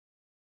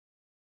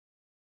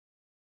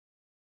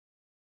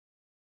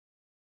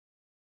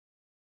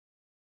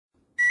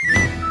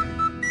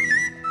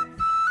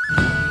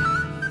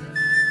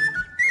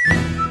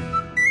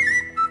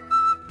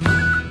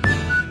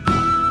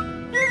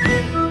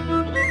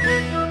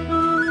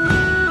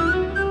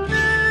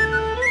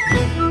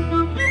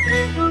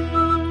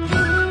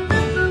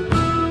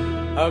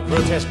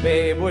grotesque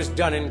babe was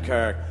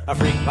Dunnerkirk, a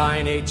freak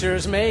by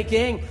nature's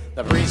making.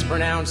 The priest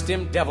pronounced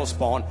him devil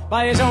spawn,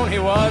 by his own he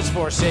was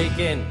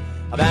forsaken.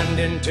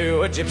 Abandoned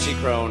to a gypsy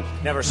crone,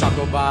 never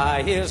suckled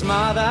by his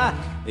mother.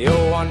 The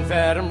old one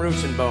fed him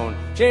roots and bone,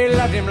 she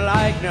loved him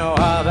like no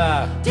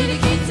other. Diddy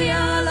Gypsy,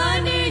 all I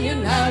near you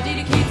now,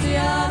 Diddy Gypsy,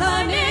 all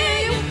I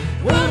near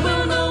you. World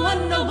will know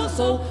a noble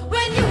soul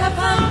when you have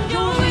found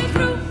your way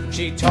through.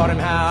 She taught him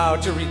how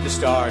to read the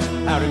stars,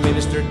 how to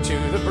minister to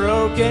the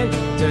broken,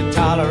 to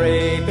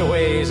tolerate the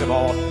ways of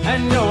all,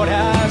 and know what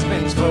has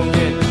been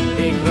spoken.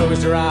 He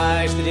closed her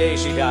eyes the day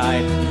she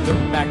died,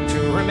 looked back to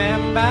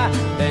remember,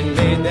 then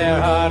made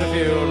their heart a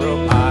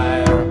funeral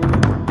pyre.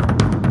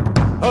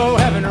 Oh,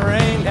 heaven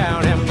rain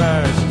down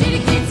embers. Diddy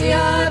Gypsy,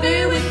 I'll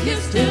be with you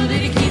still.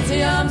 Diddy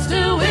Gypsy, I'm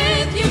still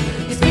with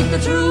you. You speak the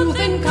truth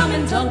in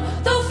common tongue,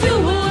 though few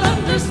will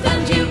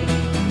understand you.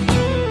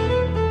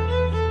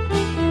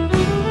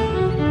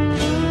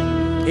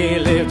 He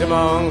lived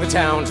among the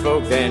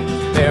townsfolk then,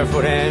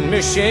 barefoot and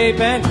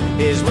misshapen.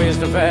 His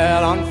wisdom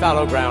fell on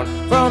fallow ground,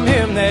 from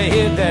him they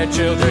hid their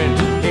children.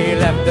 He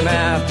left them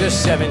after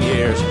 7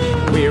 years,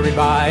 wearied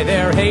by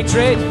their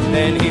hatred.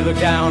 Then he looked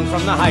down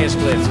from the highest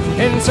cliffs,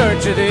 in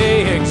search of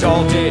the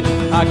exalted.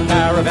 A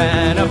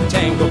caravan of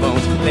tangled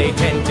bones lay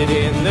tented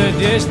in the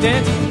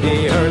distance.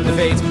 He heard the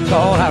fates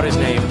call out his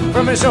name,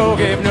 from his soul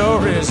gave no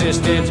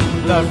resistance.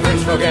 The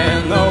French folk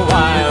and the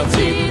wild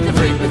sea, the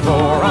freak with 4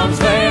 arms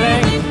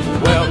flailing,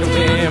 welcomed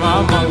him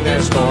among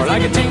their score,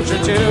 like a tincture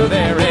to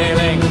their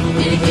railing.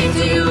 Diddy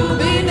Gypsy, you'll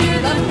be near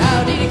them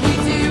now. Diddy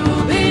Gypsy,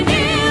 you'll be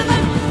near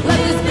them. Let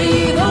this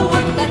be the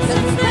work that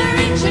sets their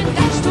ancient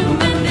dash to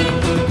mending.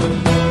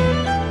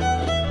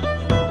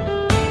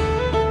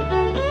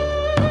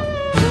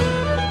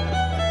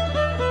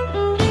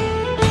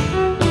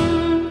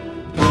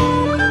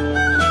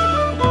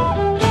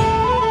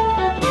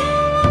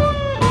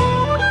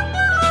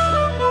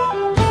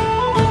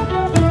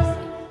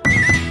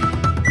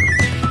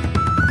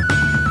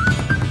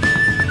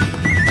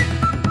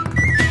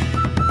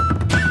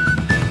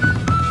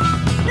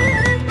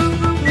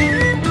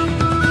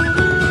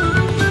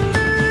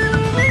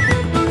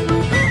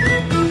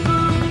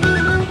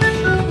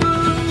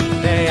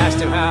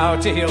 How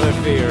to heal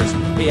her fears,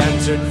 he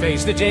answered,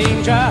 face the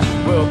danger.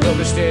 We'll build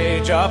a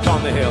stage up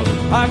on the hill,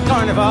 a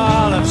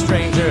carnival of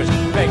strangers.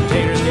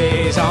 Spectators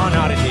gaze on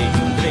oddity,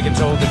 the big and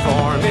soul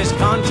deform his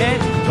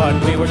content.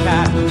 But we were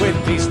cast with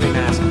beastly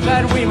masks,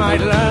 that we might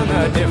learn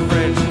the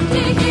difference.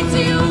 Diddy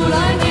Gypsy, you'll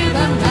lie near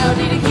them now.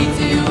 Diddy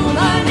Gypsy, you'll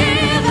lie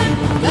near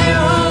them. They're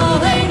all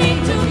they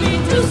need to be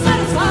to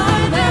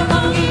satisfy their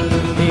longing.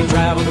 He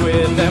traveled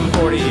with them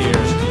 40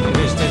 years, in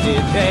wisdom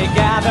did they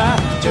gather,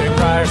 to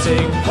cry or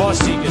sing or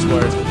seek his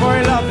words, for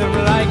he loved them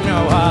like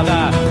no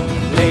other.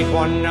 Late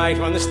one night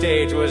when the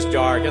stage was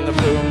dark and the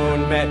blue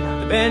moon met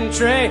the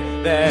bentrey,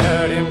 they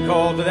heard him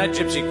call to that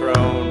gypsy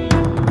crone,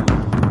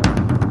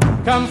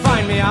 come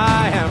find me,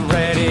 I am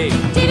ready.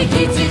 Diddy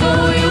Gypsy,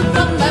 go you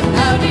from them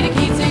now. Diddy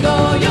Gypsy,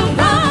 go you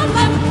from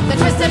them. The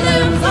twisted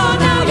limbs are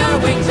now your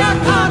wings, your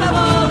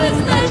carnival is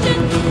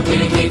legend.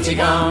 Diddy Gypsy,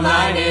 come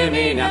lie near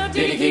me now.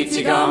 Diddy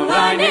Gypsy, come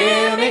lie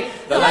near me.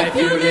 The life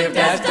you lived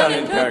as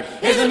Dunnerkirk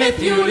is a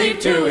myth you leave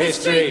to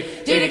history.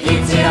 Diddy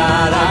Gypsy,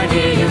 I'll lie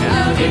near you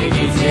now. Diddy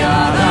Gypsy,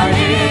 I'll lie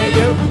near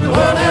you. The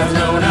world has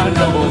known a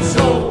noble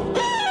soul